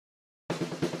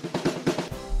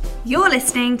You're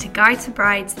listening to Guide to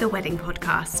Brides, the wedding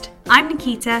podcast. I'm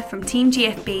Nikita from Team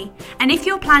GFB, and if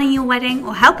you're planning your wedding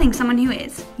or helping someone who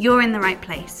is, you're in the right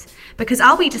place. Because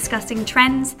I'll be discussing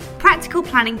trends, practical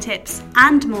planning tips,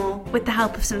 and more with the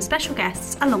help of some special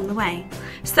guests along the way.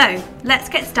 So, let's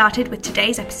get started with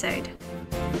today's episode.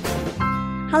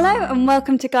 Hello and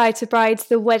welcome to Guide to Brides,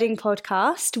 the wedding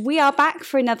podcast. We are back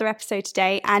for another episode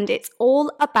today, and it's all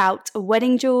about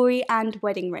wedding jewellery and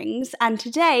wedding rings. And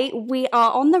today we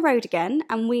are on the road again,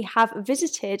 and we have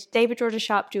visited David Roger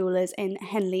Sharp Jewellers in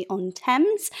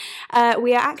Henley-on-Thames.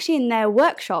 We are actually in their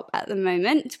workshop at the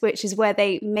moment, which is where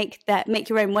they make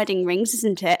your own wedding rings,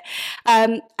 isn't it?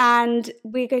 And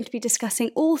we're going to be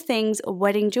discussing all things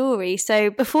wedding jewellery. So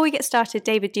before we get started,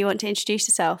 David, do you want to introduce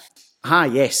yourself? Hi,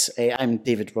 yes, I'm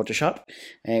David Roger Sharp.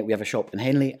 We have a shop in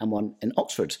Henley and one in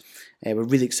Oxford. We're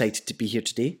really excited to be here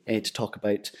today to talk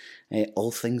about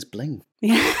all things bling.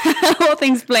 Yeah, all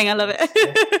things bling, I love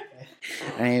it.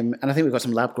 And I think we've got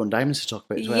some lab-grown diamonds to talk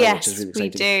about as well, yes, which is really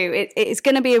exciting. We do. It's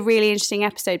going to be a really interesting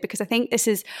episode because I think this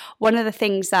is one of the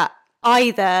things that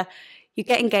either you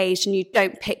get engaged and you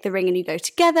don't pick the ring and you go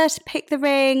together to pick the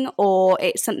ring, or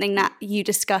it's something that you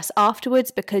discuss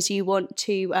afterwards because you want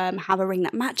to have a ring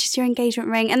that matches your engagement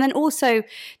ring. And then also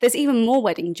there's even more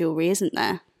wedding jewellery, isn't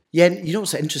there? Yeah, and you know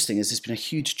what's interesting is there's been a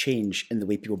huge change in the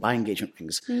way people buy engagement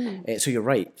rings. So you're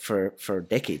right, for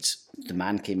decades, the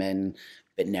man came in,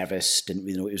 a bit nervous, didn't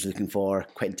really know what he was looking for,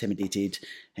 quite intimidated.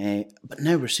 But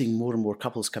now we're seeing more and more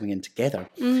couples coming in together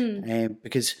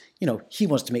because, you know, he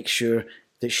wants to make sure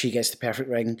that she gets the perfect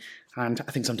ring, and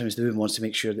I think sometimes the woman wants to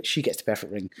make sure that she gets the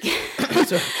perfect ring.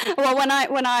 Well, when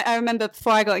I remember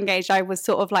before I got engaged, I was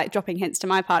sort of like dropping hints to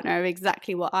my partner of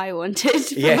exactly what I wanted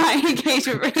for my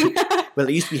engagement ring. Well,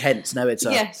 it used to be hints, now it's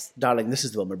yes, darling, this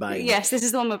is the one we're buying. Yes, this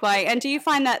is the one we're buying. And do you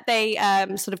find that they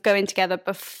sort of go in together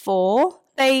before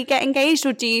they get engaged,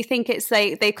 or do you think it's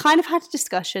they kind of had a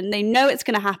discussion, they know it's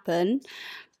going to happen?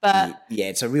 But yeah,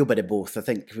 it's a real bit of both. I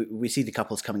think we see the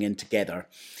couples coming in together.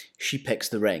 She picks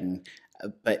the ring,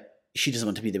 but she doesn't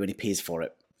want to be there when he pays for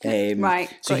it. Right.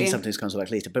 So he sometimes comes back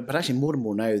later. But actually more and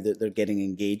more now that they're getting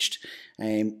engaged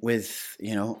with,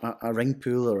 you know, a ring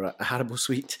pool or a Haribo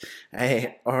suite,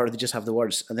 or they just have the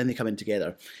words and then they come in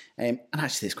together. And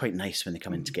actually it's quite nice when they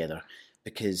come in together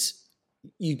because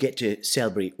you get to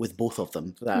celebrate with both of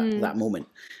them that moment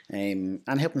and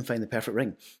help them find the perfect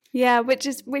ring. Yeah, which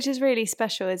is really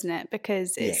special, isn't it?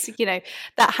 Because it's you know,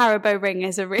 that Haribo ring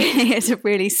is a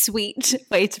really sweet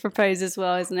way to propose as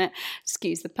well, isn't it?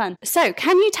 Excuse the pun. So,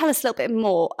 can you tell us a little bit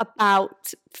more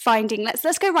about finding?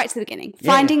 Let's go right to the beginning.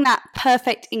 Finding that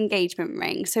perfect engagement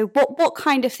ring. So, what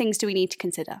kind of things do we need to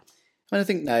consider? Well, I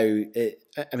think now,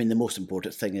 the most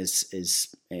important thing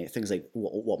is things like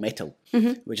what metal,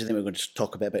 which I think we're going to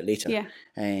talk a bit about later. Yeah.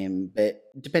 But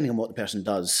depending on what the person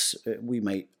does, we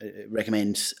might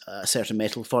recommend a certain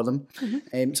metal for them.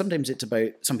 Sometimes it's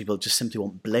about, some people just simply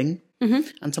want bling,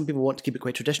 and some people want to keep it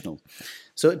quite traditional.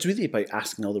 So it's really about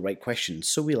asking all the right questions.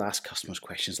 So we'll ask customers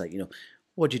questions like, you know,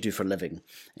 what do you do for a living?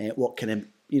 What kind of,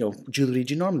 you know, jewellery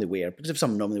do you normally wear? Because if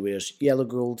someone normally wears yellow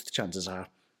gold, the chances are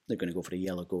they're going to go for a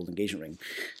yellow gold engagement ring.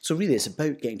 So really it's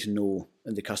about getting to know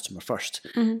the customer first.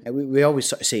 We always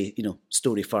sort of say, you know,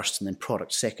 story first and then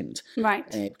product second. Right.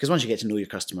 Because once you get to know your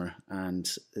customer and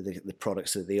the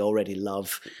products that they already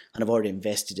love and have already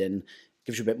invested in,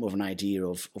 gives you a bit more of an idea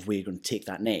of where you're going to take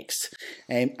that next.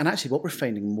 And actually what we're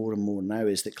finding more and more now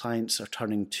is that clients are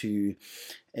turning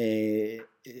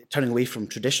away from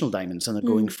traditional diamonds and they're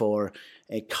going for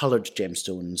coloured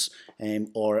gemstones,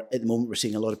 or at the moment we're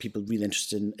seeing a lot of people really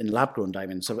interested in lab-grown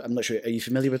diamonds. So I'm not sure, are you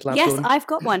familiar with lab-grown? Yes, I've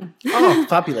got one. Oh,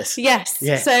 fabulous. Yes.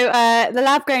 Yeah. So the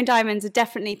lab-grown diamonds are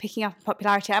definitely picking up in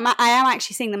popularity. I am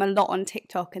actually seeing them a lot on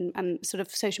TikTok and sort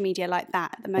of social media like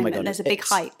that at the moment. Oh my God, there's a big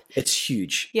hype. It's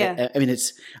huge. Yeah. I mean,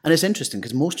 it's interesting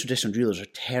because most traditional jewellers are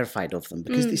terrified of them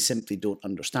because they simply don't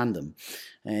understand them.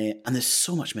 And there's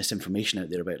so much misinformation out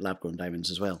there about lab-grown diamonds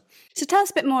as well. So tell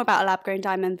us a bit more about a lab-grown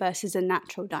diamond versus a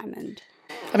natural diamond.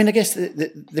 I mean, I guess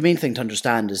the main thing to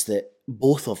understand is that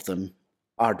both of them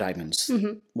are diamonds,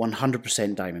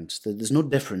 100% diamonds. There's no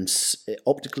difference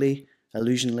optically,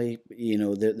 illusionally. You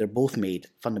know, they're both made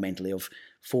fundamentally of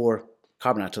 4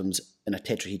 carbon atoms in a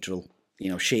tetrahedral,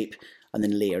 you know, shape, and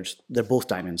then layered. They're both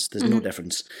diamonds. There's no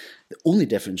difference. The only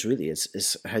difference really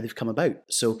is how they've come about.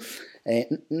 So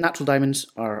natural diamonds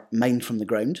are mined from the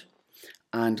ground,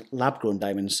 and lab-grown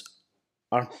diamonds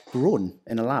are grown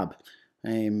in a lab.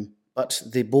 But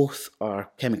they both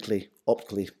are chemically,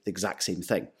 optically the exact same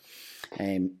thing.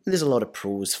 There's a lot of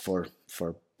pros for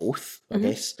both, I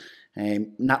guess.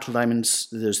 Natural diamonds,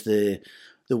 there's the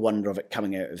wonder of it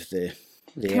coming out of the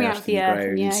the Coming earth out of the and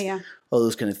the earth, ground, yeah. all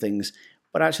those kind of things.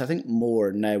 But actually, I think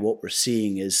more now what we're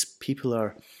seeing is people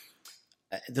are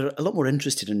they're a lot more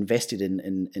interested and invested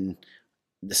in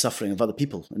the suffering of other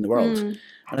people in the world. And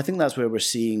I think that's where we're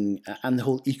seeing, and the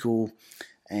whole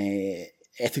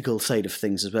ethical side of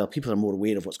things as well. People are more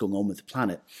aware of what's going on with the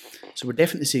planet. So we're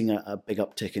definitely seeing a big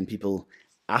uptick in people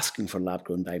asking for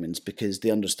lab-grown diamonds because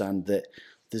they understand that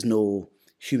there's no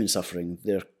human suffering.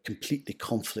 They're completely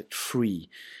conflict-free.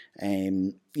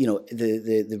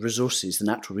 The resources, the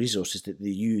natural resources that they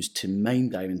use to mine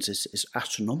diamonds is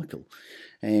astronomical.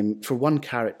 For 1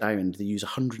 carat diamond, they use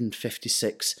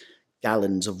 156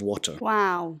 gallons of water.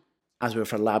 Wow. As where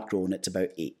for lab-grown, it's about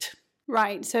 8.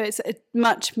 Right, so it's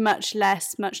much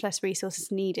less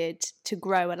resources needed to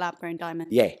grow a lab-grown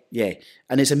diamond. Yeah,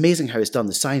 and it's amazing how it's done.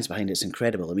 The science behind it's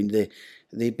incredible. I mean,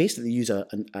 they basically use a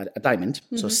diamond,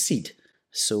 so a seed.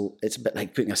 So it's a bit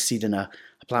like putting a seed in a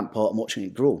plant pot and watching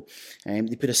it grow.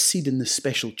 They put a seed in this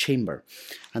special chamber,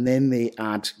 and then they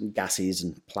add gases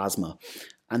and plasma,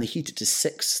 and they heat it to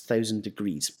 6,000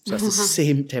 degrees. So that's the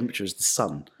same temperature as the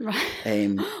sun. Right.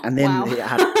 And then they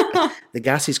add, the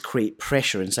gases create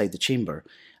pressure inside the chamber,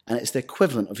 and it's the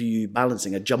equivalent of you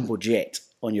balancing a jumbo jet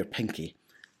on your pinky.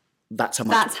 That's how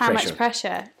much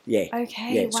pressure. Yeah.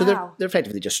 Okay. Yeah. Wow. So they're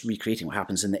effectively just recreating what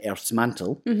happens in the Earth's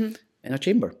mantle in a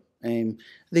chamber.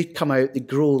 They come out, they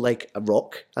grow like a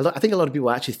rock. I think a lot of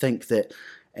people actually think that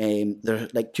they're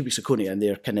like cubic zirconia, and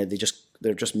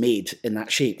they're just made in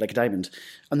that shape like a diamond,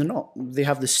 and they're not. They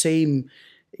have the same.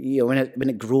 When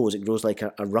it grows like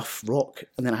a rough rock,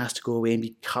 and then it has to go away and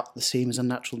be cut the same as a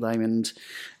natural diamond.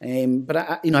 But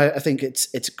I think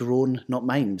it's grown, not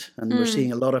mined, and we're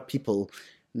seeing a lot of people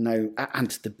now.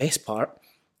 And the best part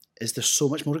is they're so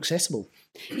much more accessible.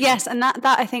 Yes, and that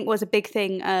I think was a big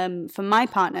thing for my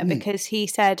partner, because he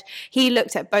said he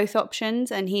looked at both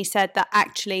options, and he said that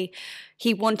actually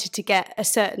he wanted to get a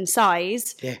certain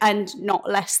size and not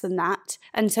less than that.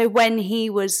 And so when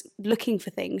he was looking for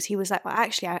things, he was like, well,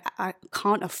 actually, I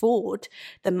can't afford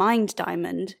the mined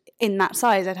diamond in that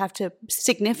size. I'd have to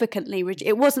significantly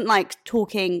it wasn't like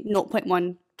talking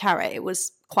 0.1 carat. It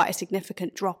was quite a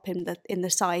significant drop in the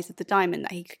size of the diamond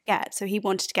that he could get. So he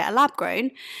wanted to get a lab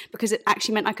grown because it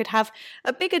actually meant I could have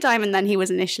a bigger diamond than he was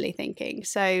initially thinking.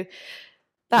 So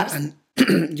that's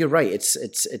you're right. It's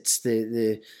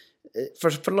for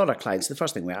a lot of clients, the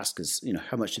first thing we ask is,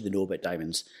 how much do they know about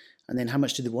diamonds? And then how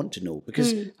much do they want to know?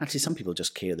 Because actually some people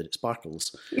just care that it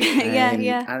sparkles. Yeah.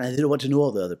 And they don't want to know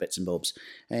all the other bits and bobs.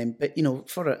 But,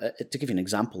 to give you an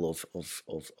example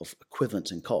of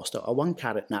equivalence in cost, a 1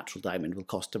 carat natural diamond will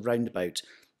cost around about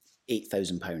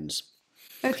 £8,000.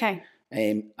 Okay.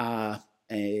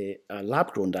 A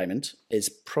lab-grown diamond is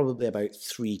probably about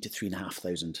 3,000 to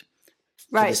 3,500.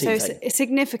 Right, so it's a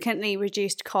significantly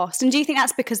reduced cost. And do you think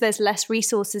that's because there's less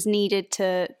resources needed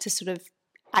to sort of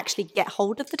actually get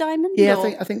hold of the diamond? Yeah,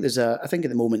 I think at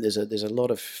the moment there's a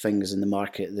lot of things in the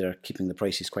market that are keeping the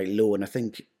prices quite low, and I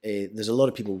think there's a lot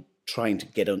of people trying to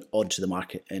get onto the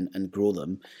market and grow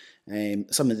them.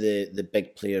 Some of the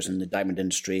big players in the diamond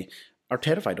industry are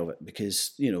terrified of it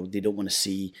because they don't want to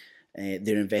see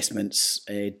their investments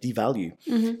devalue.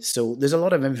 So there's a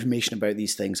lot of information about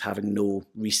these things having no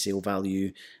resale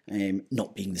value,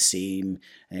 not being the same,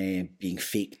 being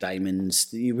fake diamonds.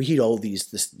 We hear all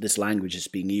this language is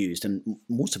being used, and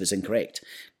most of it's incorrect.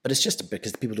 But it's just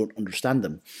because people don't understand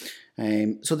them.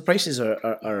 So the prices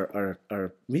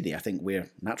are really, I think, where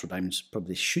natural diamonds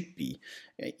probably should be.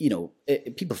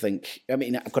 People think. I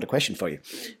mean, I've got a question for you.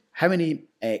 How many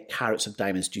carats of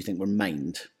diamonds do you think were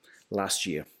mined last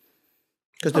year?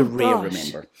 Because they're rare,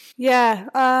 remember. Yeah.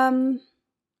 I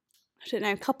don't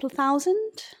know, a couple of thousand?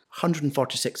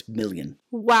 146 million.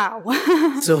 Wow.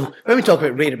 So when we talk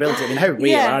about rareability, I mean, how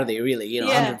rare are they really?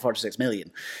 146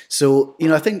 million. So,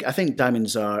 I think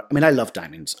diamonds are, I love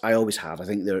diamonds. I always have. I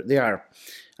think they are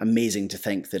amazing to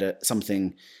think that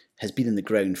something has been in the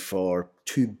ground for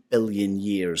 2 billion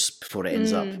years before it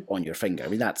ends up on your finger. I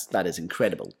mean, that is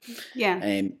incredible.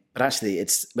 Yeah. But actually,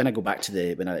 it's when I go back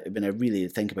to when I really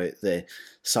think about the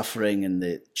suffering and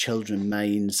the children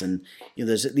mines, and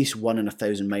there's at least 1 in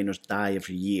 1,000 miners die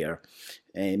every year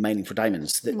mining for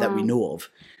diamonds that we know of,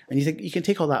 and you think you can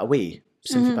take all that away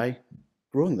simply by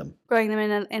growing them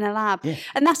in a lab. Yeah.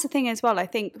 And that's the thing as well. I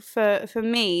think for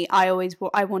me, I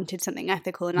wanted something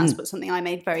ethical, and that's something I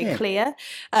made very clear.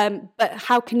 But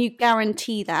how can you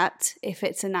guarantee that if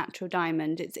it's a natural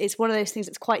diamond? It's one of those things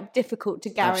that's quite difficult to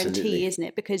guarantee, Absolutely. isn't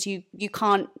it? Because you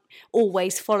can't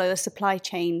always follow the supply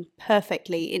chain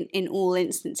perfectly in all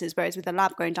instances. Whereas with a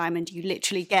lab grown diamond, you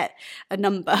literally get a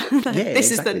number.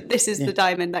 This is the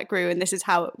diamond that grew, and this is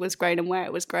how it was grown and where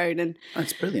it was grown. And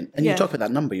that's brilliant. And you talk about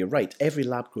that number, you're right. Every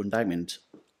lab-grown diamond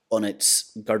on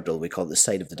its girdle, we call it the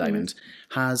side of the diamond,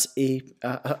 has a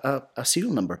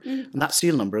serial number. And that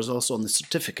serial number is also on the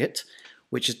certificate,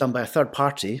 which is done by a third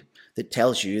party that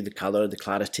tells you the colour, the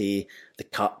clarity, the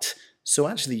cut. So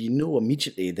actually you know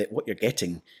immediately that what you're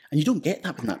getting, and you don't get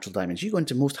that with natural diamonds. You go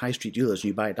into most high street jewellers and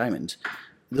you buy a diamond,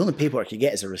 the only paperwork you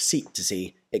get is a receipt to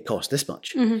say it cost this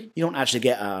much. You don't actually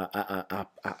get a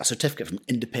certificate from an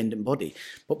independent body.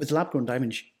 But with lab-grown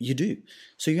diamonds, you do.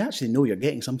 So you actually know you're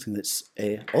getting something that's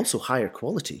also higher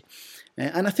quality.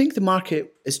 And I think the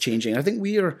market is changing. I think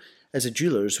as a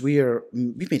jewellers, we've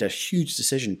made a huge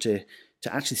decision to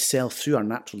actually sell through our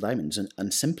natural diamonds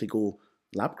and simply go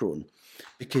lab-grown.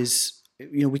 Because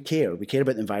we care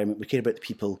about the environment, we care about the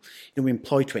people. We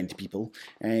employ 20 people,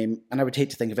 and I would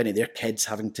hate to think of any of their kids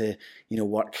having to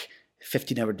work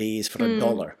 15-hour days for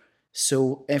 $1.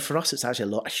 So for us, it's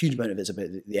actually a huge amount of it's about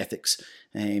the ethics,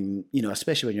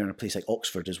 especially when you're in a place like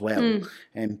Oxford as well.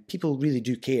 People really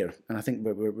do care, and I think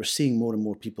we're seeing more and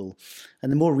more people,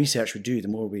 and the more research we do, the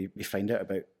more we find out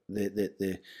about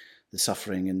the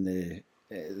suffering and the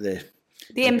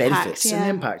impact, benefits and the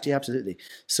impact, absolutely.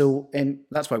 So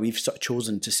that's why we've sort of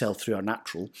chosen to sell through our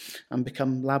natural and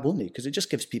become lab only, because it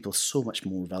just gives people so much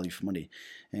more value for money.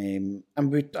 And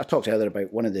I talked earlier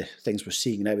about one of the things we're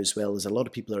seeing now as well is a lot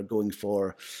of people are going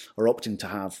for or opting to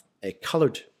have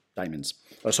coloured diamonds,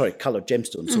 coloured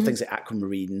gemstones. So things like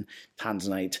aquamarine,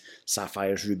 tanzanite,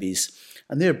 sapphires, rubies,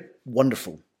 and they're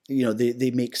wonderful.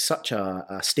 They make such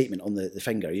a statement on the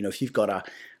finger. If you've got a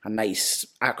nice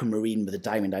aquamarine with a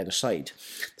diamond either side,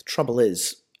 the trouble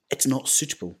is it's not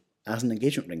suitable as an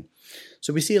engagement ring.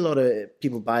 So we see a lot of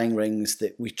people buying rings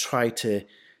that we try to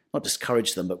not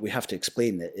discourage them, but we have to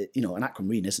explain that an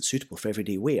aquamarine isn't suitable for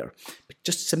everyday wear, but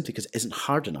just simply because it isn't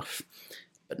hard enough.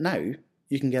 But now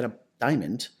you can get a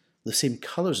diamond the same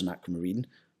colour as an aquamarine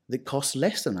that costs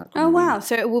less than aquamarine. Oh, wow.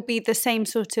 So it will be the same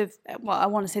sort of, I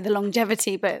want to say the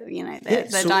longevity, but,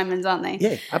 they're diamonds, aren't they?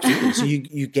 Yeah, absolutely. So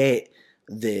you get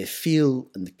the feel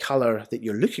and the colour that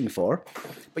you're looking for,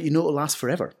 but it'll last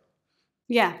forever.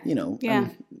 Yeah.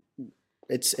 And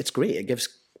it's great. It gives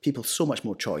people so much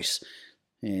more choice.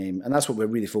 And that's what we're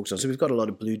really focused on. So we've got a lot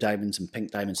of blue diamonds and pink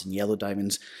diamonds and yellow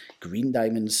diamonds, green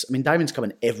diamonds. I mean, diamonds come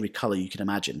in every colour you can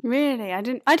imagine. Really? I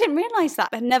didn't realise that.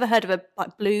 I've never heard of a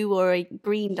blue or a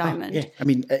green diamond. Yeah, I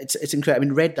mean, it's incredible. I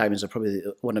mean, red diamonds are probably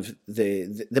one of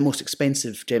the most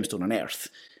expensive gemstone on earth.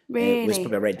 Really? Was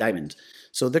probably a red diamond.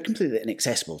 So they're completely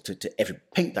inaccessible to every.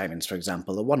 Pink diamonds, for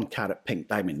example, a 1 carat pink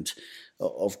diamond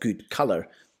of good colour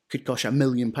could cost you £1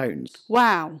 million.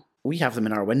 Wow. We have them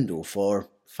in our window for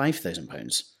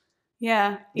 £5,000.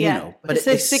 Yeah. But it's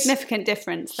a significant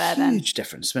difference there then. Huge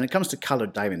difference. When it comes to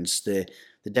coloured diamonds, the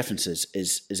difference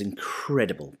is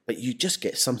incredible. But you just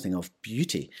get something of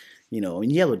beauty.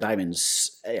 Yellow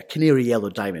diamonds, a canary yellow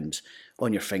diamond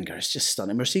on your finger, it's just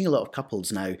stunning. We're seeing a lot of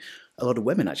couples now, a lot of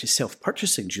women actually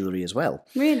self-purchasing jewellery as well.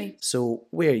 Really? So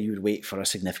where you would wait for a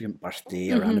significant birthday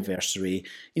or anniversary,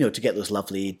 to get those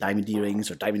lovely diamond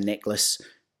earrings or diamond necklace,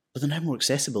 but they're now more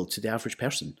accessible to the average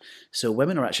person. So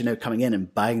women are actually now coming in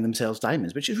and buying themselves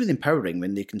diamonds, which is really empowering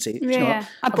when they can say,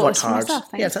 I bought this for myself.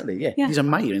 Yeah, exactly. Yeah. These are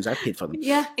my earrings. I paid for them.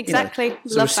 Yeah, exactly.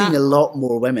 So we're seeing a lot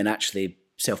more women actually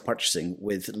self-purchasing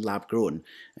with lab grown,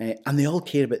 and they all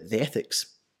care about the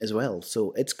ethics as well.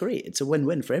 So it's great. It's a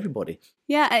win-win for everybody.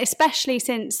 Yeah, especially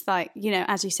since,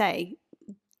 as you say,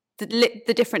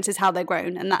 the difference is how they're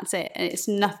grown, and that's it. And it's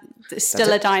nothing. It's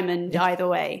still a diamond either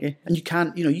way. Yeah, and you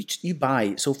can't. You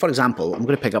buy. So, for example, I'm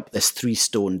going to pick up this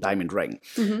 3-stone diamond ring.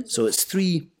 So it's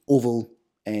 3 oval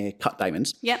cut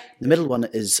diamonds. Yep. The middle one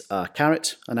is a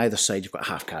carat, and either side you've got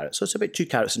a half carat. So it's about 2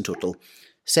 carats in total.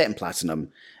 Set in platinum.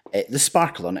 The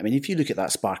sparkle on it. I mean, if you look at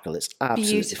that sparkle, it's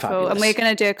absolutely beautiful. Fabulous. And we're going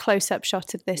to do a close-up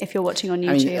shot of this if you're watching on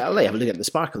YouTube. I'll let you have a look at it. The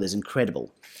sparkle is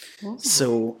incredible. Ooh.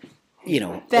 So,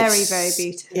 very, very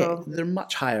beautiful. Yeah, they're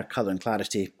much higher colour and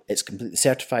clarity. It's completely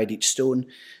certified, each stone.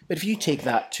 But if you take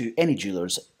that to any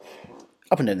jewellers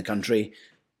up and down the country,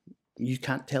 you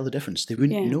can't tell the difference. They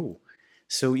wouldn't know.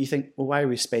 So you think, well, why are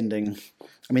we spending?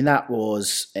 I mean, that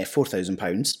was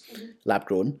 £4,000 lab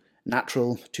grown.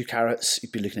 Natural, 2 carats,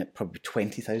 you'd be looking at probably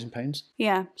 £20,000.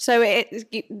 Yeah. So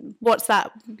what's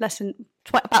that? Less than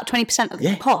about 20% of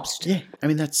the cost. Yeah. I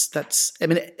mean, that's. I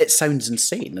mean, it sounds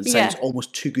insane. It sounds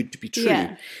almost too good to be true.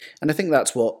 Yeah. And I think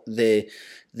that's what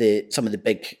some of the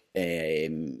big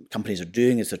companies are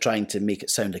doing, is they're trying to make it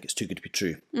sound like it's too good to be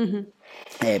true.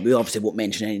 Mm-hmm. We obviously won't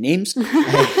mention any names,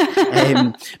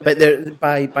 but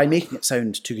by making it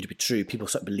sound too good to be true, people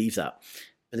sort of believe that.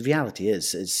 But the reality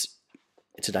is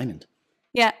it's a diamond.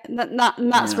 Yeah,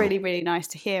 that's really, really nice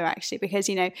to hear, actually, because,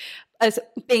 as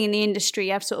being in the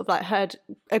industry, I've sort of like heard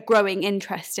a growing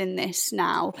interest in this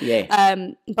now. Yeah.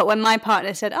 But when my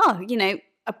partner said,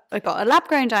 I got a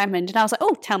lab-grown diamond, and I was like,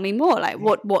 oh, tell me more. Like,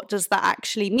 what does that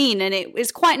actually mean? And it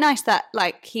was quite nice that,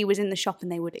 like, he was in the shop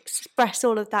and they would express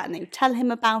all of that, and they would tell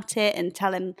him about it and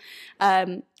tell him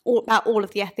about all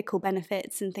of the ethical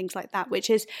benefits and things like that, which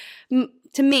is,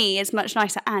 to me, is much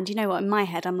nicer. And you know what? In my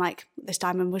head, I'm like, this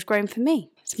diamond was grown for me.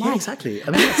 It's mine. Yeah, exactly.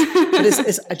 I mean, but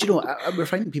it's we're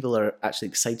finding people are actually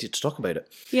excited to talk about it.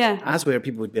 Yeah. As where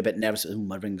people would be a bit nervous,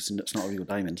 my ring's and it's not a real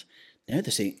diamond. Now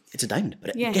they're saying it's a diamond,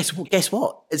 but guess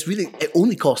what? It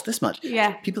only cost this much.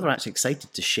 Yeah. People are actually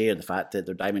excited to share the fact that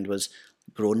their diamond was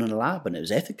grown in a lab and it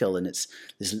was ethical and it's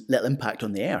this little impact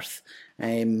on the earth.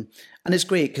 And it's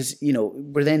great because,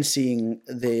 we're then seeing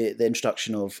the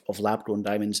introduction of lab-grown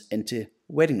diamonds into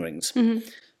wedding rings. Mm-hmm.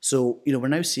 So, we're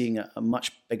now seeing a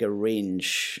much bigger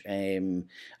range. And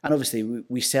obviously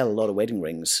we sell a lot of wedding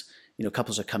rings.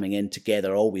 Couples are coming in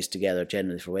together, always together,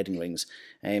 generally for wedding rings.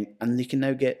 And they can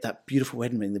now get that beautiful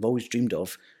wedding ring they've always dreamed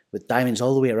of with diamonds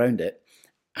all the way around it.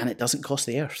 And it doesn't cost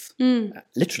the earth.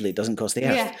 Literally, it doesn't cost the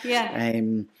earth. Yeah.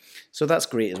 So that's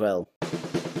great as well.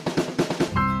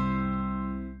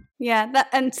 Yeah,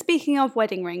 and speaking of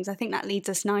wedding rings, I think that leads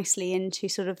us nicely into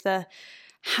sort of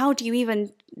how do you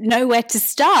even know where to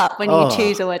start when you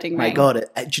choose a wedding ring? My God,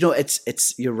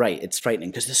 you're right. It's frightening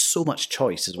because there's so much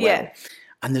choice as well. Yeah.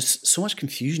 And there's so much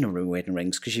confusion around wedding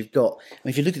rings because you've got,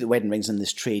 if you look at the wedding rings in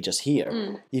this tray just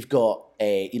here, you've got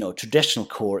a traditional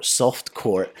court, soft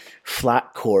court,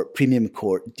 flat court, premium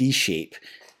court, D shape.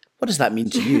 What does that mean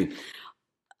to you?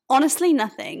 Honestly,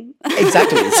 nothing.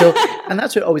 Exactly. So, and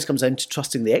that's where it always comes down to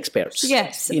trusting the experts.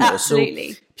 Yes,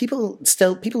 absolutely.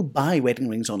 So people buy wedding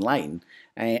rings online,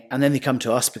 and then they come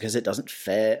to us because it doesn't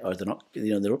fit, or they're not, they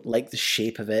don't like the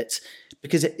shape of it,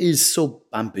 because it is so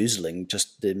bamboozling,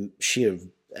 just the sheer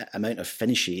amount of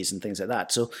finishes and things like that.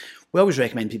 So we always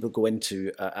recommend people go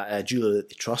into a jeweler that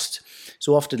they trust.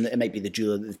 So often it might be the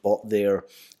jeweler that they've bought their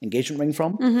engagement ring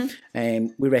from. Mm-hmm.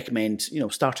 We recommend,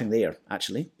 starting there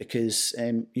actually, because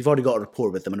you've already got a rapport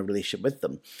with them and a relationship with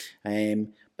them.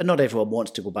 But not everyone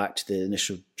wants to go back to the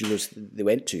initial jewelers they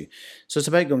went to. So it's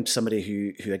about going to somebody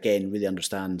who again, really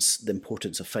understands the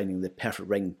importance of finding the perfect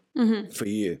ring for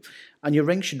you. And your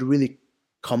ring should really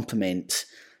complement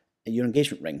your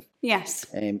engagement ring. Yes.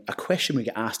 A question we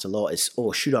get asked a lot is,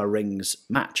 should our rings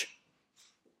match?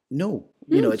 No.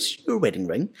 It's your wedding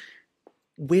ring.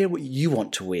 Wear what you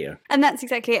want to wear. And that's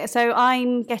exactly it. So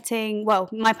I'm getting,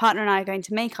 my partner and I are going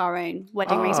to make our own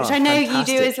wedding rings, which I know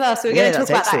fantastic. You do as well. So we're going to talk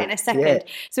about that in a second. Yeah.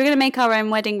 So we're going to make our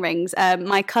own wedding rings.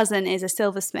 My cousin is a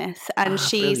silversmith and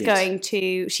she's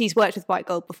worked with white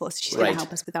gold before, so she's going to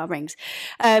help us with our rings.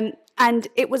 And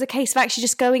it was a case of actually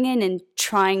just going in and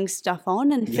trying stuff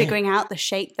on and figuring out the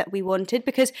shape that we wanted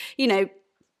because,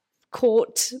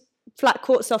 court, flat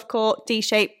court, soft court, D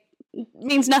shape,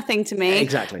 means nothing to me.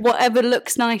 Exactly. Whatever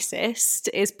looks nicest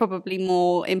is probably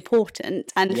more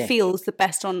important and feels the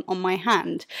best on my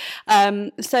hand.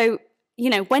 So,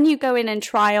 when you go in and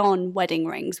try on wedding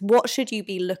rings, what should you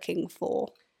be looking for?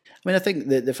 I mean, I think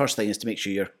the first thing is to make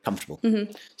sure you're comfortable.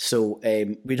 Mm-hmm. So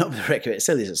we don't recommend, as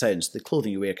silly as it sounds, the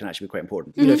clothing you wear can actually be quite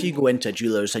important. Mm-hmm. If you go into a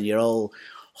jeweler's and you're all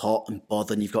hot and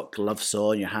bothered and you've got gloves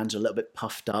on, your hands are a little bit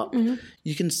puffed up,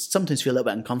 you can sometimes feel a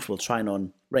little bit uncomfortable trying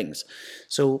on rings.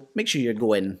 So make sure you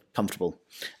go in comfortable.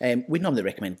 We normally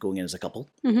recommend going in as a couple.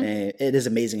 Mm-hmm. It is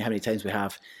amazing how many times we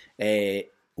have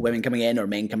women coming in or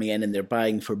men coming in and they're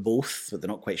buying for both, but they're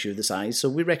not quite sure of the size. So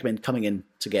we recommend coming in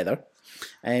together.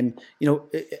 And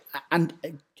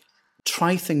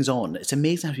try things on. It's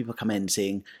amazing how people come in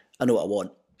saying, I know what I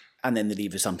want, and then they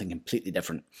leave with something completely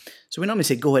different. So we normally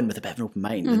say go in with a bit of an open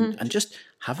mind and just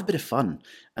have a bit of fun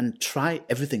and try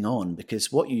everything on,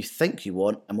 because what you think you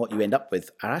want and what you end up with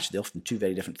are actually often two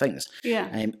very different things. Yeah.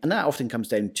 And that often comes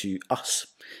down to us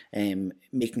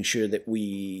making sure that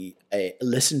we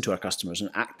listen to our customers and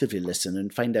actively listen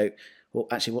and find out, well,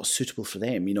 actually what's suitable for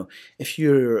them. If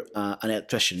you're an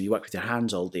electrician and you work with your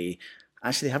hands all day,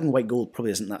 actually having white gold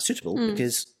probably isn't that suitable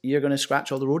because you're going to scratch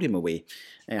all the rhodium away.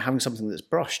 Having something that's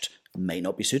brushed might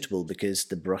not be suitable because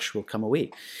the brush will come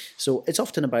away. So it's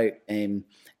often about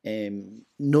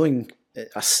knowing.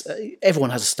 Everyone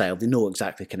has a style. They know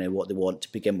exactly kind of what they want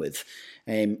to begin with,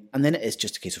 and then it is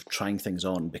just a case of trying things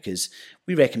on, because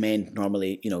we recommend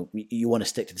normally, you want to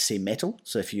stick to the same metal.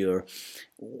 So if your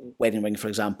wedding ring, for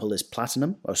example, is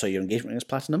platinum, your engagement ring is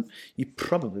platinum, you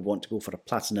probably want to go for a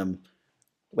platinum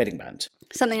wedding band.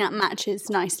 Something that matches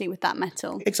nicely with that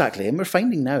metal. Exactly. And we're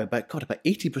finding now about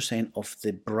 80% of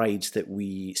the brides that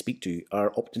we speak to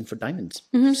are opting for diamonds.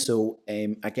 Mm-hmm. So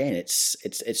again,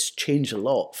 it's changed a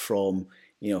lot from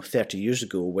 30 years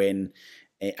ago, when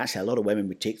actually a lot of women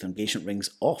would take their engagement rings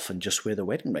off and just wear their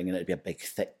wedding ring, and it'd be a big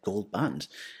thick gold band.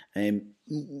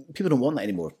 People don't want that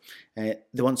anymore. They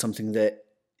want something that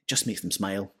just makes them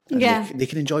smile, and they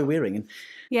can enjoy wearing.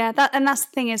 And that's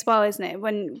the thing as well, isn't it?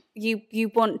 When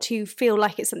you want to feel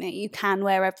like it's something that you can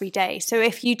wear every day. So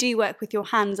if you do work with your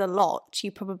hands a lot,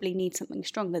 you probably need something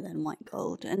stronger than white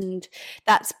gold, and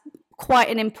that's quite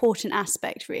an important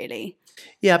aspect, really.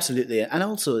 Yeah, absolutely. And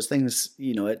also, it's things,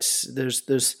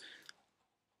 there's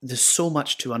so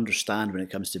much to understand when it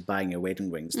comes to buying your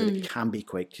wedding rings that it can be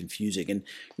quite confusing. And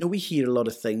we hear a lot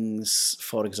of things.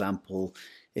 For example,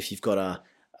 if you've got a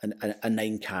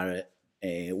 9-carat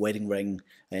wedding ring,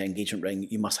 engagement ring,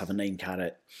 you must have a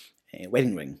 9-carat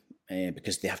wedding ring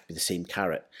because they have to be the same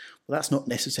carat. Well, that's not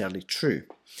necessarily true.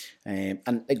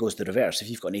 And it goes the reverse. If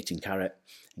you've got an 18-carat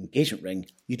engagement ring,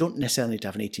 you don't necessarily need to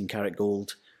have an 18-carat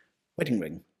gold wedding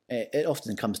ring. It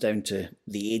often comes down to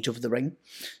the age of the ring,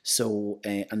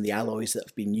 and the alloys that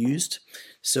have been used.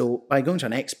 So by going to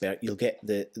an expert, you'll get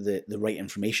the right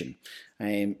information.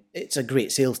 It's a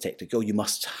great sales technique. You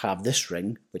must have this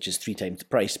ring, which is 3 times the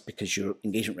price because your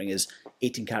engagement ring is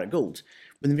 18-carat gold.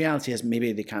 When the reality is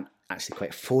maybe they can't actually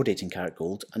quite afford 18-carat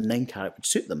gold, and 9-carat would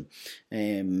suit them.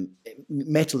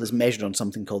 Metal is measured on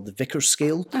something called the Vickers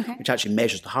scale, which actually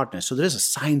measures the hardness. So there is a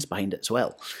science behind it as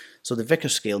well. So the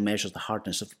Vickers scale measures the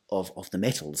hardness of the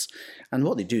metals. And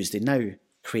what they do is they now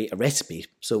create a recipe.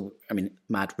 So,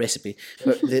 mad recipe.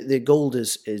 But the gold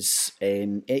is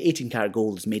 18-carat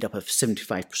gold is made up of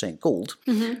 75% gold,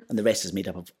 and the rest is made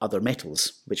up of other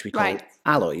metals, which we call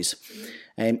alloys.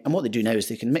 And what they do now is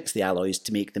they can mix the alloys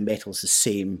to make the metals the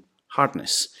same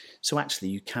hardness. So actually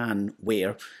you can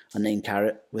wear a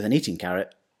 9-carat with an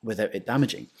 18-carat without it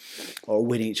damaging or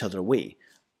wearing each other away.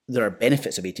 There are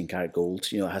benefits of 18-karat gold.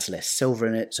 It has less silver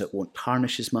in it, so it won't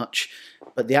tarnish as much.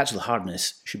 But the actual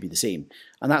hardness should be the same.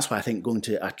 And that's why I think going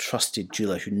to a trusted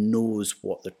jeweller who knows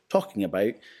what they're talking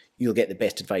about, you'll get the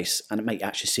best advice, and it might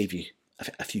actually save you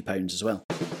a few pounds as well.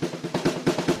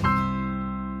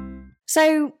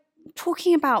 So,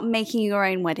 talking about making your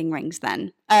own wedding rings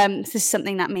then, this is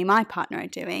something that me and my partner are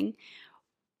doing.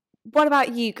 What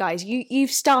about you guys?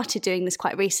 You've started doing this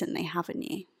quite recently, haven't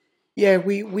you? Yeah,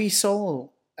 we saw...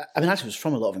 actually, it was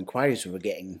from a lot of inquiries we were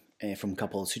getting from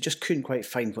couples who just couldn't quite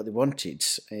find what they wanted.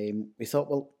 We thought,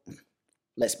 well,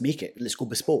 let's make it. Let's go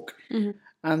bespoke. Mm-hmm.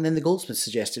 And then the goldsmith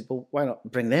suggested, well, why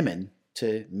not bring them in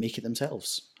to make it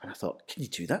themselves? And I thought, can you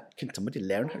do that? Can somebody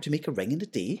learn how to make a ring in a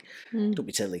day? Don't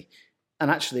be silly. And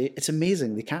actually, it's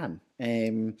amazing they can.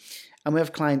 And we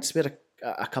have clients, we had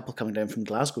a couple coming down from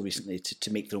Glasgow recently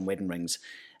to make their own wedding rings.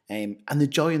 And the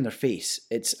joy in their face,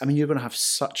 you're going to have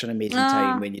such an amazing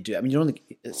time when you do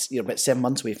it. You're about 7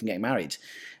 months away from getting married.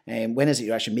 When is it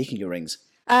you're actually making your rings?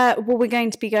 Well, we're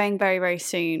going to be going very, very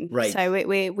soon. Right. So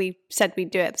we said we'd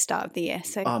do it at the start of the year.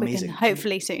 So amazing. We can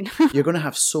hopefully soon. You're going to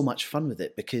have so much fun with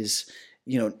it because,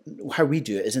 how we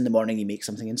do it is in the morning you make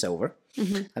something in silver.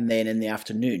 Mm-hmm. And then in the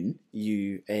afternoon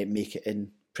you make it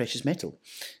in precious metal.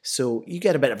 So you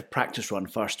get a bit of a practice run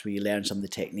first where you learn some of the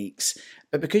techniques.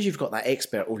 But because you've got that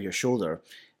expert over your shoulder,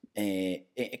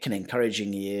 it kind of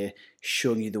encouraging you,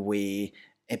 showing you the way,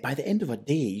 by the end of a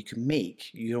day you can make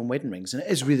your own wedding rings, and it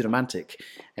is really romantic.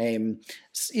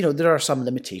 There are some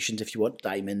limitations if you want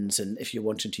diamonds, and if you're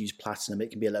wanting to use platinum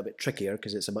it can be a little bit trickier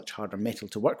because it's a much harder metal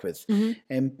to work with.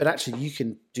 Mm-hmm. But actually you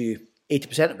can do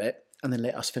 80% of it and then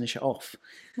let us finish it off.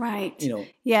 Right.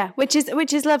 Yeah, which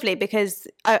is lovely because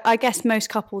I guess most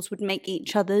couples would make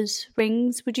each other's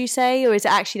rings, would you say? Or is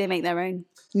it actually they make their own?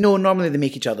 No, normally they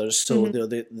make each other's. So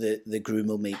the groom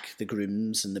will make the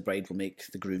groom's and the bride will make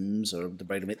the groom's, or the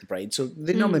bride will make the bride. So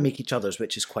they normally make each other's,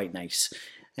 which is quite nice.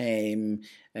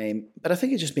 But I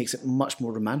think it just makes it much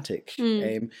more romantic.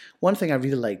 One thing I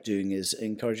really like doing is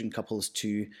encouraging couples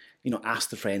to, ask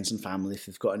their friends and family if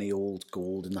they've got any old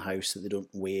gold in the house that they don't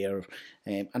wear.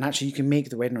 And actually you can make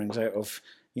the wedding rings out of,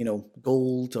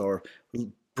 gold or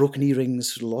broken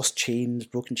earrings, lost chains,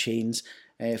 broken chains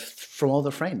from all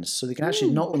their friends. So they can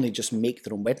actually not only just make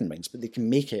their own wedding rings, but they can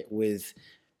make it with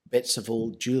bits of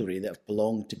old jewellery that have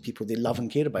belonged to people they love and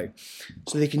care about.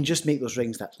 So they can just make those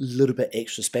rings that little bit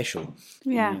extra special.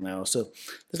 Yeah. You know, so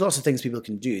there's lots of things people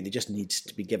can do. They just need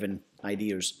to be given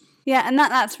ideas. Yeah, and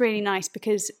that's really nice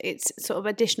because it's sort of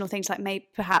additional things like maybe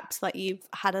perhaps like you've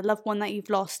had a loved one that you've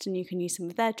lost and you can use some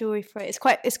of their jewellery for it.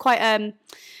 It's quite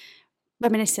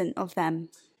reminiscent of them.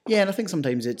 Yeah, and I think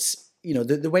sometimes it's, you know,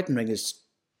 the wedding ring is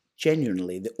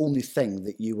genuinely the only thing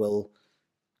that you will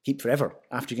keep forever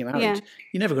after you get married. Yeah.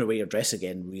 You're never going to wear your dress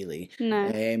again, really. No.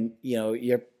 You know,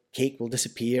 your cake will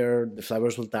disappear, the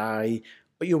flowers will die,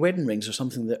 but your wedding rings are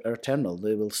something that are eternal.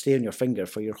 They will stay on your finger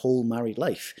for your whole married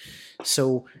life.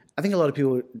 So I think a lot of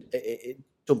people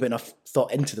don't put enough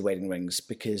thought into the wedding rings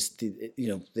because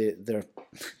they're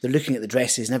looking at the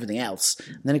dresses and everything else,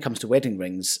 and then it comes to wedding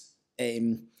rings.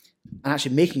 And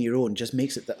actually making your own just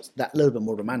makes it that little bit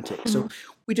more romantic. Mm-hmm. So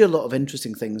we do a lot of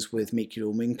interesting things with Make Your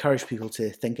Own. We encourage people to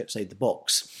think outside the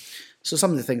box. So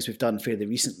some of the things we've done fairly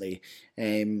recently,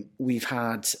 we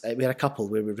had a couple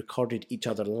where we recorded each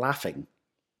other laughing.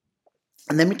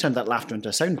 And then we turned that laughter into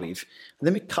a sound wave. And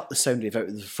then we cut the sound wave out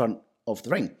of the front of the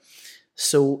ring.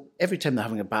 So every time they're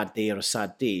having a bad day or a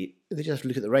sad day, they just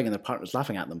look at the ring and their partner's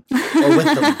laughing at them or with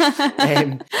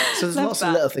them. So there's lots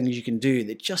of little things you can do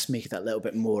that just make it that little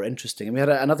bit more interesting. And we had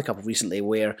another couple recently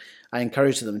where I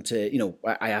encouraged them to, you know,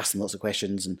 I asked them lots of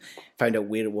questions and found out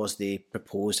where it was they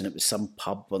proposed, and it was some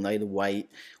pub on the Isle of Wight.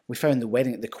 We found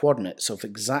the coordinates of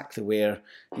exactly where,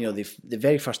 you know, the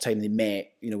very first time they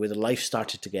met, you know, where their life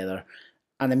started together.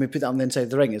 And then we put that on the inside of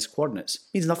the ring as coordinates.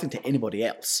 It means nothing to anybody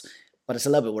else. But it's a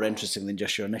little bit more interesting than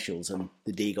just your initials and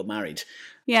the day you got married.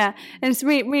 Yeah, and it's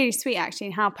really, really sweet actually,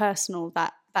 and how personal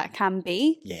that can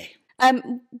be. Yeah.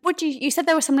 You said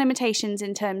there were some limitations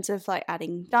in terms of like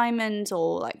adding diamonds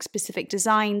or like specific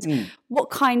designs.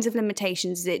 What kinds of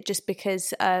limitations? Is it just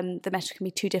because the metal can be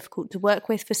too difficult to work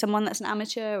with for someone that's an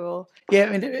amateur, or? Yeah,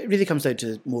 I mean, it really comes down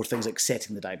to more things like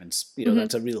setting the diamonds. You know,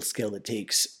 that's a real skill that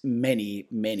takes many,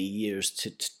 many years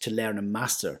to learn and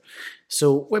master.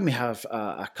 So when we have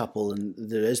a couple and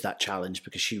there is that challenge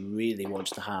because she really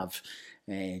wants to have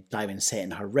diamonds set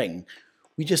in her ring,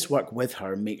 we just work with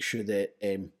her and make sure that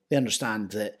they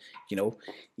understand that, you know,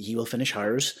 he will finish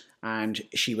hers and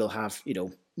she will have, you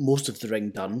know, most of the ring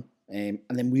done. And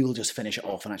then we will just finish it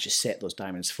off and actually set those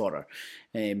diamonds for her.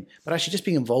 But actually just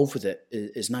being involved with it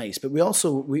is nice. But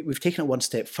we've taken it one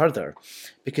step further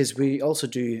because we also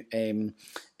do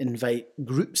invite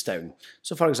groups down.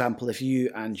 So for example, if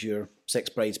you and your 6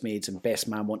 bridesmaids and best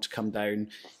man want to come down,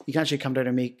 you can actually come down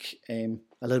and make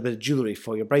a little bit of jewellery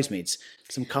for your bridesmaids.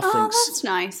 Some cufflinks. Oh, that's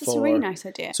nice. That's a really nice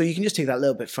idea. So you can just take that a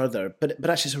little bit further. But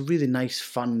actually it's a really nice,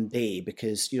 fun day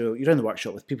because, you know, you're in the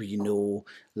workshop with people you know,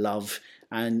 love,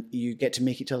 and you get to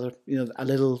make each other, you know, a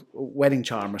little wedding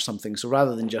charm or something. So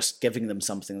rather than just giving them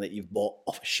something that you've bought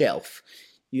off a shelf,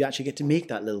 you actually get to make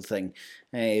that little thing.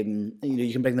 You know,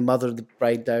 you can bring the mother of the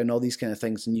bride down, all these kind of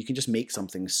things, and you can just make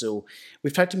something. So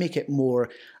we've tried to make it more,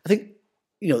 I think,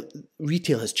 you know,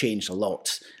 retail has changed a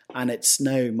lot, and it's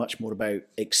now much more about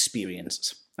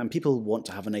experience. And people want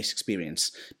to have a nice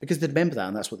experience because they remember that,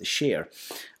 and that's what they share.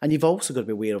 And you've also got to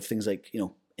be aware of things like, you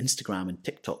know, Instagram and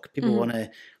TikTok. People want to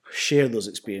share those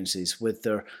experiences with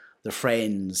their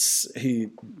friends who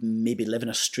maybe live in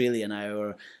Australia now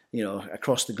or, you know,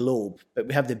 across the globe. But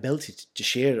we have the ability to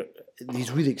share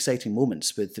these really exciting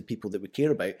moments with the people that we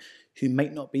care about who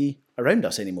might not be around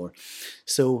us anymore.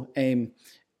 So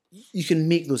you can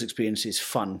make those experiences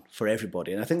fun for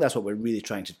everybody. And I think that's what we're really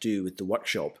trying to do with the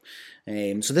workshop.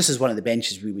 So this is one of the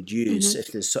benches we would use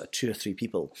if there's sort of 2 or 3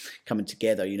 people coming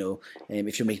together, you know,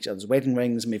 if you're making others wedding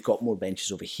rings, and we've got more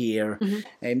benches over here. So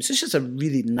it's just a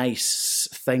really nice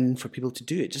thing for people to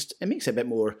do. It makes it a bit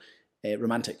more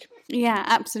romantic. Yeah,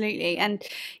 absolutely. And,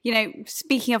 you know,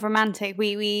 speaking of romantic,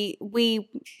 we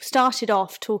started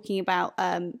off talking about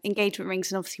engagement rings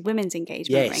and obviously women's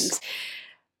engagement rings.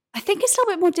 I think it's a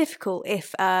little bit more difficult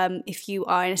if you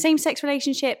are in a same-sex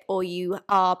relationship or you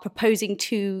are proposing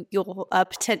to your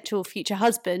potential future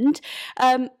husband.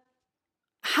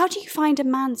 How do you find a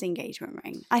man's engagement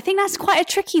ring? I think that's quite a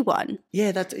tricky one.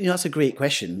 Yeah, that's a great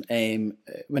question. In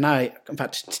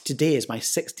fact, today is my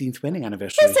 16th wedding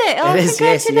anniversary. Is it? Oh,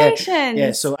 congratulations!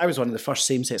 Yeah. So I was one of the first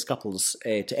same-sex couples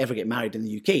to ever get married in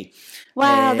the UK.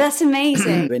 Wow, that's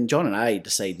amazing. When John and I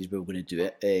decided we were going to do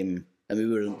it, and we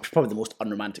were probably the most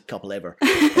unromantic couple ever.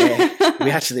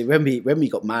 We actually, when we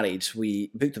got married,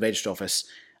 we booked the register office,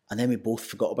 and then we both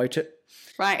forgot about it.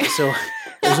 Right. So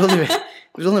it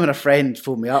was only when a friend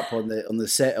phoned me up on the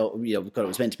set. You know, God, it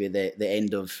was meant to be the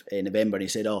end of November, and he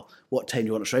said, "Oh, what time do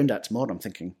you want us round at tomorrow?" I'm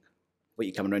thinking, "What are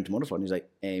you coming round tomorrow for?" And he's like,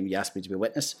 "You asked me to be a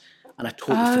witness." and I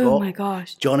totally forgot. Oh my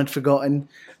gosh. John had forgotten.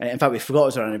 In fact, we forgot it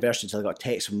was our anniversary until I got a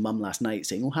text from Mum last night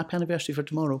saying, "Oh, happy anniversary for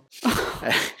tomorrow." So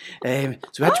we had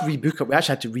to rebook. We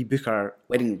actually had to rebook our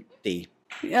wedding day.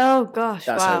 Oh gosh!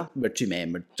 That's wow. how we're two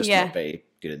men. We're just not very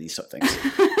good at these sort of things.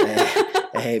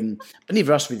 But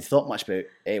neither of us really thought much about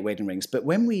wedding rings, but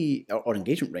when or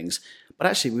engagement rings. But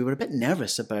actually, we were a bit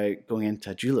nervous about going into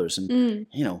a jeweller's and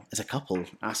as a couple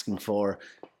asking for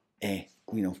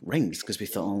rings because we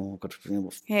thought, oh God,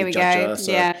 here we judge go. us.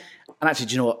 Yeah. And actually,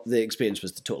 do you know what? The experience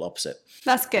was the total opposite.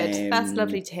 That's good. That's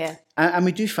lovely to hear. And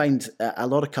we do find a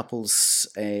lot of couples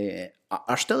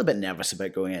are still a bit nervous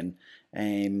about going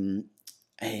in.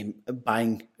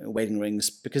 Buying wedding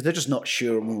rings because they're just not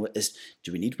sure.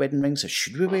 Do we need wedding rings or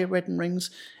should we wear wedding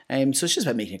rings? So it's just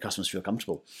about making customers feel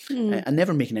comfortable and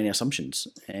never making any assumptions.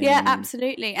 Yeah,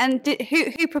 absolutely. And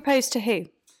who proposed to who?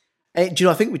 Do you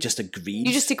know? I think we just agreed.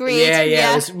 You just agreed.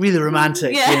 Yeah. It was really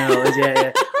romantic.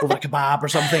 Yeah. Over a kebab or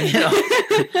something.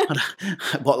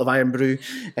 A bottle of Iron Brew.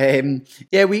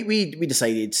 We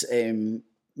decided.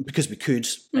 Because we could,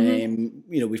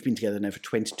 we've been together now for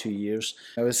 22 years.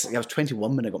 I was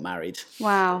 21 when I got married.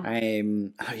 Wow.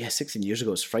 16 years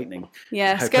ago. It's frightening.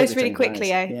 Yeah, it goes really quickly,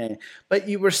 Yeah, but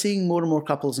you were seeing more and more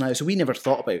couples now. So we never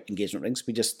thought about engagement rings.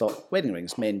 We just thought wedding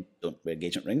rings. Men don't wear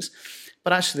engagement rings.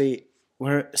 But actually,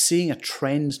 we're seeing a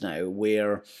trend now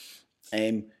where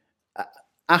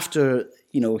after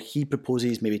he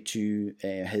proposes maybe to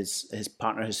his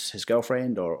partner, his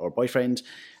girlfriend or boyfriend,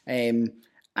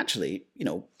 actually,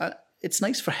 it's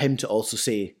nice for him to also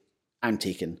say, "I'm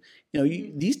taken."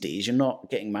 These days you're not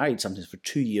getting married sometimes for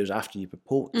 2 years after you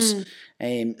propose.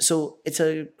 So it's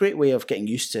a great way of getting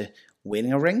used to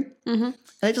wearing a ring, and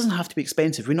it doesn't have to be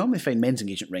expensive. We normally find men's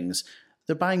engagement rings.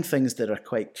 They're buying things that are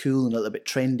quite cool and a little bit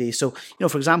trendy. So,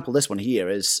 for example, this one here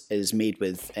is made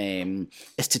with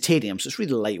it's titanium, so it's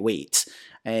really lightweight.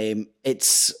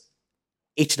 It's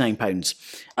 £89.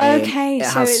 Okay,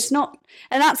 so it's not,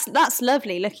 and that's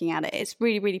lovely looking at it. It's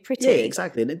really, really pretty. Yeah,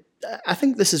 exactly. And I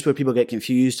think this is where people get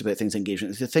confused about things in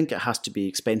engagement. They think it has to be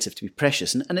expensive to be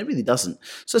precious, and it really doesn't.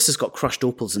 So this has got crushed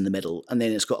opals in the middle, and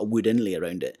then it's got a wood inlay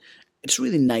around it. It's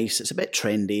really nice. It's a bit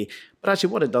trendy, but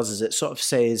actually what it does is it sort of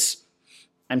says,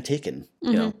 "I'm taken."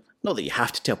 Not that you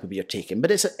have to tell people you're taken,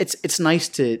 but it's nice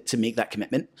to make that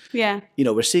commitment. Yeah.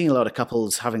 We're seeing a lot of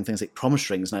couples having things like promise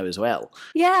rings now as well.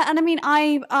 Yeah, and I mean,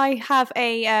 I have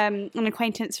an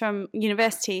acquaintance from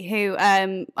university who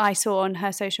I saw on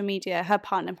her social media. Her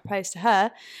partner proposed to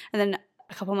her, and then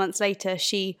a couple of months later,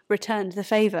 she returned the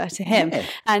favour to him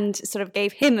and sort of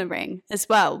gave him a ring as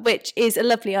well, which is a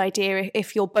lovely idea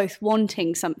if you're both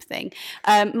wanting something.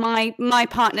 My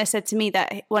partner said to me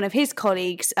that one of his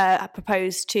colleagues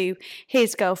proposed to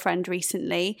his girlfriend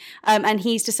recently, and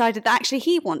he's decided that actually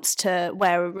he wants to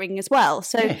wear a ring as well.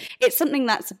 So it's something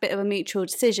that's a bit of a mutual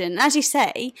decision. As you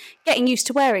say, getting used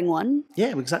to wearing one.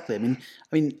 Yeah, exactly. I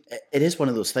mean, it is one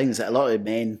of those things that a lot of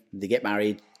men, they get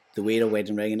married, they wear a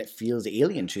wedding ring and it feels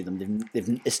alien to them.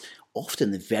 It's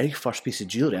often the very first piece of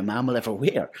jewellery a man will ever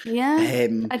wear. Yeah,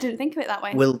 I didn't think of it that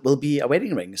way. Will be a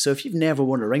wedding ring. So if you've never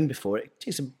worn a ring before, it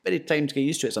takes a bit of time to get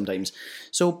used to it sometimes.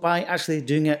 So by actually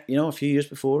doing it, a few years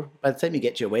before, by the time you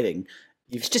get to your wedding,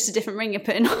 it's just a different ring you're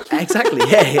putting on. Exactly,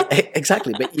 yeah,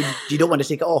 exactly. But you don't want to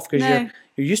take it off because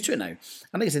you're used to it now.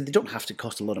 And like I said, they don't have to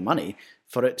cost a lot of money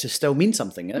for it to still mean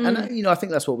something. And I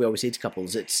think that's what we always say to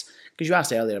couples. It's because you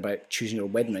asked earlier about choosing your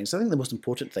wedding rings. I think the most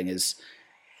important thing is,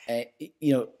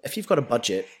 if you've got a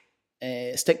budget,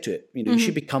 stick to it. You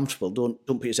should be comfortable. Don't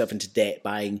put yourself into debt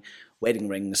buying wedding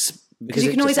rings. Because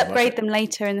you can always upgrade them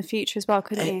later in the future as well,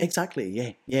 couldn't you?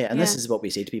 Exactly, yeah. And this is what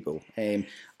we say to people. And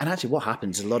actually what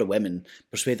happens is a lot of women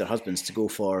persuade their husbands to go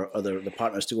for, or their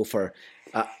partners to go for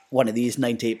one of these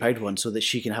 £98 ones so that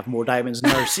she can have more diamonds in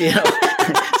hers.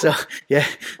 So, yeah,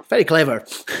 very clever.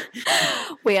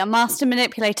 We are master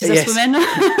manipulators as women.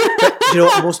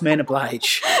 But, most men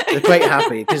oblige. They're quite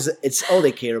happy because it's all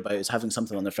they care about is having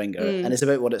something on their finger. And it's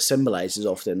about what it symbolises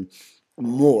often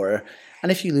more.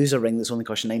 And if you lose a ring that's only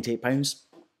costing £98,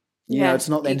 it's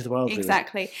not the end of the world.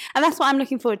 Exactly. Really. And that's what I'm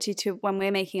looking forward to when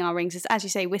we're making our rings is, as you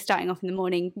say, we're starting off in the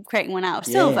morning, creating one out of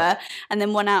silver and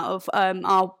then one out of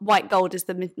our white gold as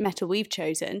the metal we've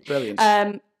chosen. Brilliant.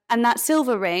 And that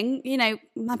silver ring,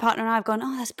 my partner and I have gone,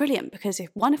 oh, that's brilliant because if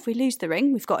we lose the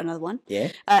ring, we've got another one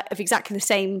of exactly the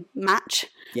same match.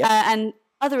 And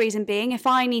other reason being, if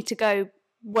I need to go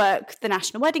work the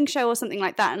national wedding show or something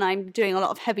like that and I'm doing a lot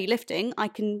of heavy lifting, I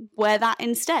can wear that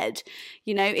instead.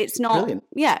 It's not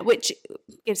brilliant. Which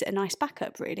gives it a nice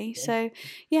backup really. So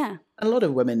and a lot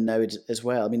of women now as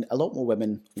well, a lot more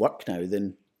women work now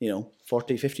than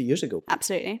 40, 50 years ago.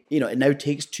 Absolutely. It now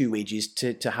takes 2 wages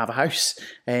to have a house.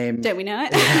 Don't we know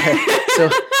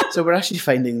it? So we're actually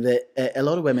finding that a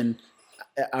lot of women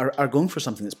are going for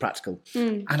something that's practical.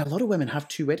 And a lot of women have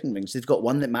 2 wedding rings. They've got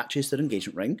one that matches their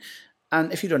engagement ring.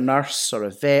 And if you're a nurse or a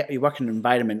vet, or you work in an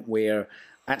environment where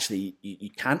actually you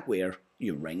can't wear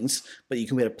your rings, but you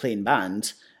can wear a plain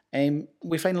band,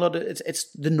 we find a lot of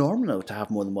it's the norm now to have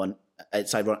more than one.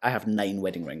 It's ironic. I have 9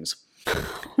 wedding rings.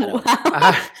 Wow.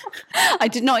 I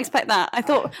did not expect that. I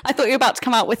thought you were about to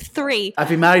come out with 3. I've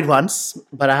been married once,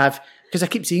 but I have, because I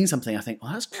keep seeing something, I think,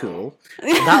 well, that's cool.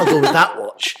 That'll go with that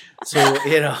watch. So,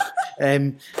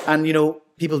 and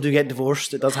people do get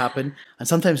divorced. It does happen. And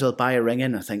sometimes they'll buy a ring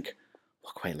in and I think, I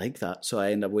quite like that. So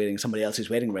I end up wearing somebody else's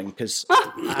wedding ring because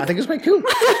I think it's quite cool.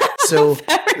 So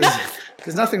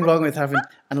there's nothing wrong with having,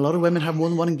 and a lot of women have more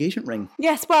than one engagement ring.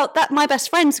 Yes, well, my best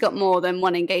friend's got more than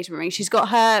one engagement ring. She's got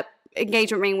her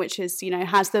engagement ring, which is,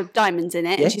 has the diamonds in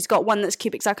it, and she's got one that's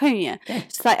cubic zirconia. Yeah.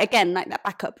 So like that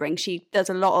backup ring. She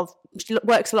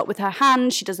works a lot with her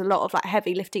hands. She does a lot of like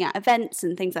heavy lifting at events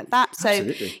and things like that. So,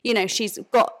 absolutely. She's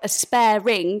got a spare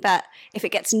ring that if it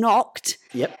gets knocked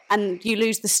and you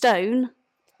lose the stone,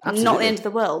 absolutely, not the end of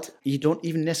the world. You don't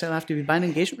even necessarily have to be buying an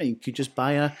engagement ring. You could just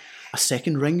buy a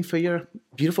second ring for your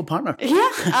beautiful partner. Yeah,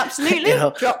 absolutely.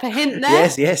 Drop a hint there.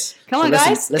 Yes. Come on,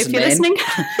 guys. If you're listening,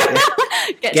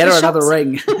 get her another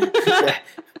ring.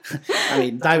 I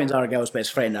mean, diamonds are a girl's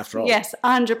best friend after all. Yes,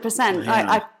 100%.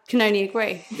 I can only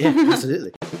agree. Yeah,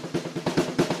 absolutely.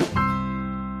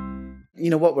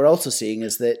 What we're also seeing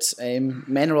is that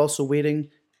men are also wearing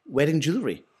wedding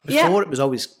jewellery. Before, it was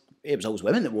always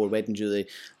women that wore wedding jewellery.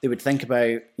 They would think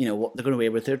about, what they're going to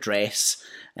wear with their dress.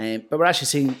 But we're actually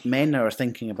seeing men now are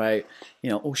thinking about,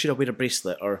 should I wear a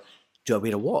bracelet or do I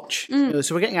wear a watch?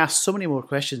 So we're getting asked so many more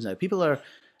questions now. People are,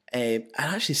 and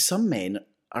actually some men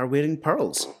are wearing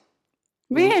pearls.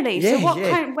 Really? Yeah,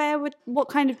 so what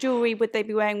kind of jewellery would they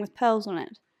be wearing with pearls on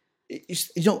it?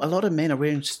 A lot of men are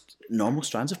wearing just normal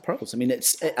strands of pearls. I mean,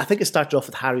 I think it started off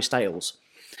with Harry Styles.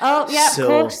 Oh, yeah, so, of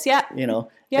course, yeah.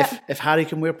 If Harry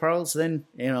can wear pearls, then,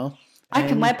 I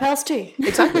can wear pearls too.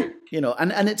 Exactly.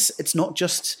 And it's not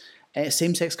just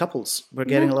same-sex couples. We're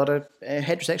getting a lot of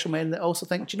heterosexual men that also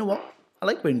think, do you know what? I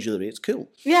like wearing jewellery. It's cool.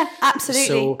 Yeah, absolutely.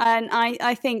 So, and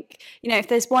I think, if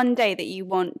there's one day that you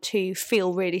want to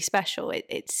feel really special,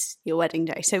 it's your wedding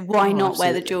day. So why not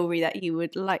wear the jewellery that you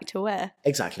would like to wear?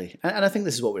 Exactly. And I think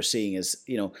this is what we're seeing is,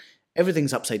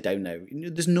 everything's upside down now.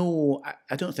 There's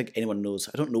I don't think anyone knows.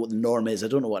 I don't know what the norm is. I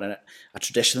don't know what a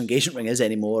traditional engagement ring is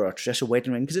anymore or a traditional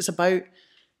wedding ring, because it's about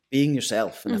being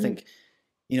yourself. And I think,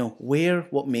 wear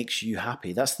what makes you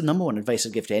happy. That's the number one advice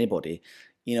I'd give to anybody.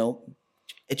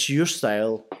 It's your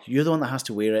style. You're the one that has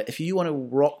to wear it. If you want to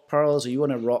rock pearls or you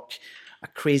want to rock a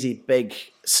crazy big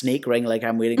snake ring like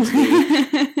I'm wearing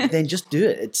today, then just do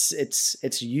it.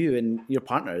 It's you and your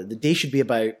partner. The day should be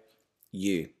about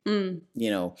you,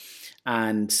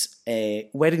 and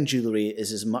wedding jewellery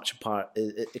is as much a part,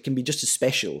 it can be just as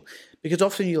special, because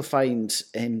often you'll find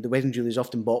the wedding jewellery is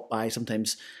often bought by,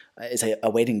 sometimes it's a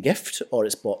wedding gift, or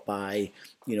it's bought by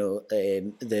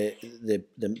the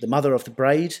mother of the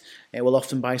bride will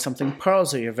often buy something.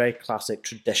 Pearls are your very classic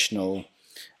traditional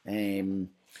wedding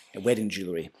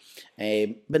jewellery,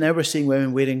 but now we're seeing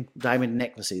women wearing diamond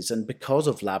necklaces, and because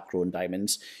of lab-grown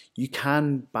diamonds, you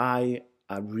can buy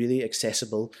a really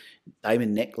accessible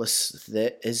diamond necklace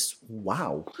that is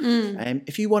wow.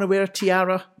 If you want to wear a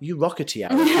tiara, you rock a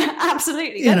tiara.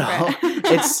 Absolutely.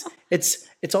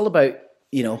 It's all about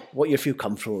what you feel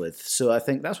comfortable with. So I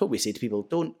think that's what we say to people: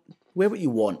 don't wear what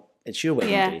you want. It's your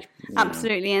wedding day.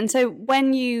 Absolutely. And so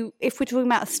if we're talking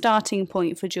about a starting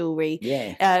point for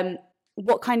jewellery,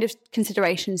 what kind of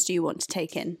considerations do you want to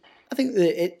take in? I think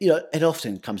that it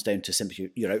often comes down to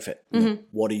simply your outfit.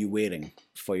 What are you wearing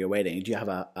for your wedding? Do you have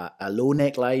a low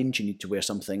neckline? Do you need to wear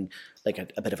something like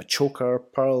a bit of a choker,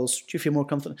 pearls? Do you feel more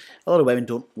comfortable? A lot of women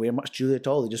don't wear much jewelry at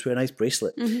all. They just wear a nice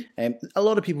bracelet. A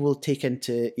lot of people will take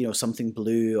into something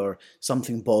blue or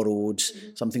something borrowed,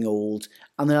 something old,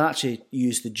 and they'll actually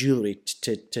use the jewelry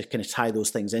to kind of tie those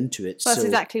things into it. Well, that's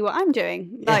exactly what I'm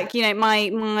doing. Yeah. Like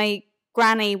my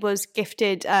granny was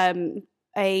gifted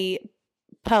a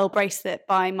pearl bracelet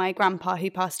by my grandpa,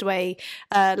 who passed away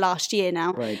last year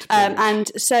now. Right.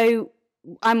 And so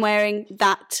I'm wearing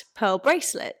that pearl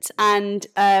bracelet, and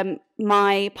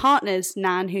my partner's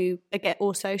nan, who again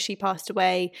also she passed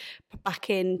away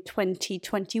back in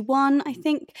 2021, I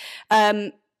think.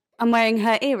 I'm wearing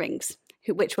her earrings,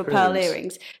 which were pearl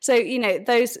earrings. So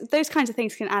those kinds of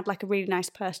things can add like a really nice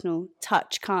personal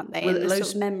touch, can't they? Well, and the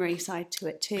sort of memory side to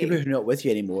it too. People who are not with you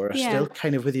anymore are still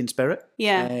kind of with you in spirit.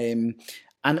 Yeah.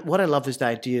 And what I love is the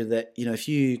idea that, if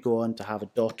you go on to have a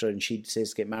daughter and she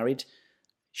says to get married,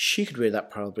 she could wear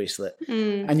that pearl bracelet,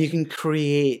 and you can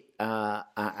create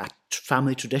a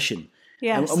family tradition.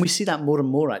 Yes. And we see that more and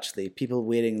more, actually. People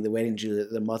wearing the wedding jewelry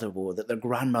that their mother wore, that their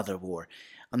grandmother wore.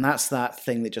 And that's that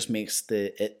thing that just makes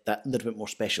it that little bit more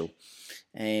special.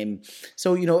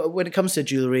 So, when it comes to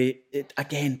jewellery,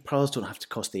 again, pearls don't have to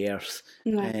cost the earth.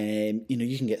 No.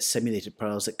 You can get simulated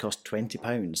pearls that cost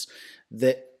 £20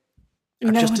 that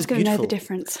are no just one's as going to beautiful. know the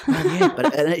difference.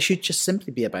 And it should just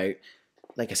simply be about,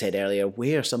 like I said earlier,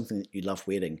 wear something that you love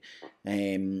wearing.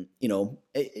 You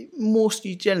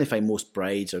generally find most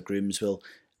brides or grooms will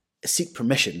seek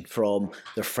permission from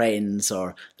their friends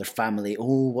or their family.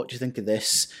 Oh, what do you think of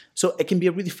this? So it can be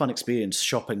a really fun experience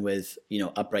shopping with,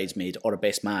 a bridesmaid or a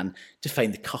best man to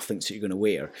find the cufflinks that you're going to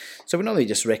wear. So we normally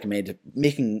just recommend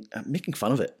making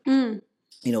fun of it.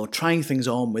 Trying things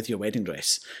on with your wedding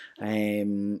dress,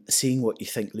 seeing what you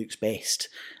think looks best.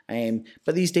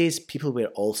 But these days, people wear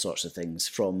all sorts of things,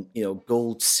 from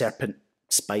gold serpent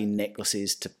spine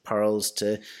necklaces to pearls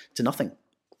to nothing.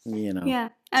 Yeah,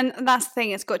 and that's the thing.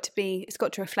 It's got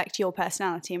to reflect your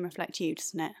personality and reflect you,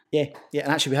 doesn't it? Yeah.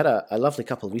 And actually, we had a lovely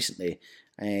couple recently,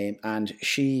 and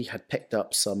she had picked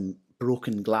up some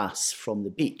broken glass from the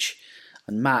beach.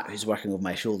 And Matt, who's working over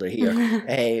my shoulder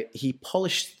here, he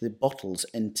polished the bottles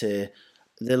into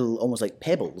little, almost like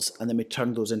pebbles, and then we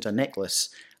turned those into a necklace.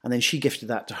 And then she gifted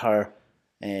that to her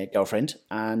girlfriend,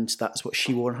 and that's what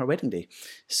she wore on her wedding day.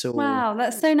 So wow,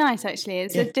 that's so nice. Actually,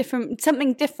 it's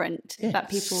something different that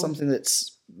people, something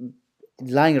that's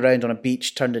lying around on a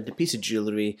beach turned into a piece of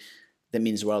jewellery that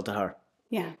means the world to her.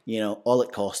 Yeah, all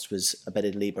it cost was a bit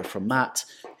of labour from Matt,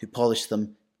 who polished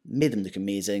them, made them look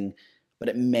amazing. But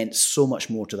it meant so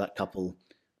much more to that couple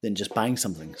than just buying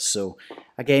something. So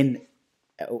again,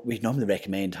 we normally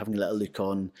recommend having a little look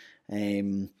on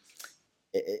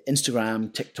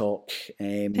Instagram, TikTok,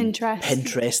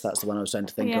 Pinterest. That's the one I was trying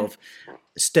to think of.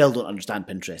 Still don't understand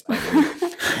Pinterest, by the way.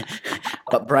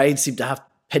 But brides seem to have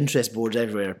Pinterest boards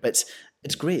everywhere. But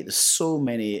it's great. There's so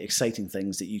many exciting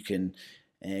things that you can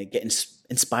get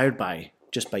inspired by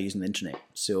just by using the internet.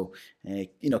 So,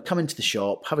 come into the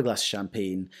shop, have a glass of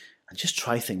champagne, and just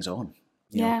try things on.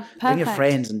 Bring your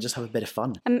friends and just have a bit of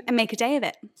fun. And make a day of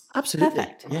it. Absolutely.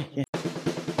 Perfect. Yeah.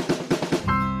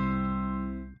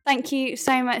 Thank you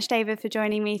so much, David, for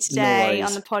joining me today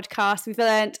on the podcast. We've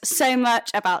learned so much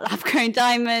about lab-grown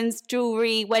diamonds,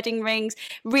 jewellery, wedding rings.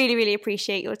 Really, really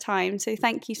appreciate your time. So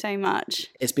thank you so much.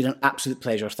 It's been an absolute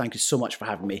pleasure. Thank you so much for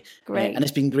having me. Great. And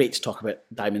it's been great to talk about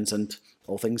diamonds and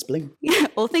all things bling.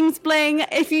 All things bling.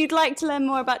 If you'd like to learn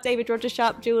more about David Roger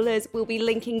Sharp Jewellers, we'll be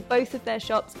linking both of their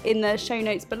shops in the show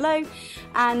notes below.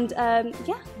 And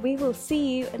we will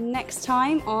see you next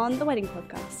time on the Wedding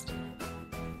Podcast.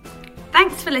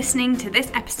 Thanks for listening to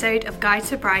this episode of Guides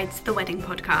for Brides, the Wedding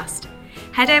Podcast.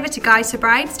 Head over to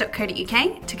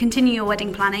guidesforbrides.co.uk to continue your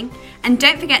wedding planning, and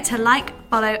don't forget to like,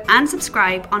 follow and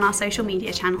subscribe on our social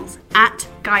media channels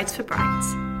 @Guides for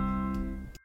Brides.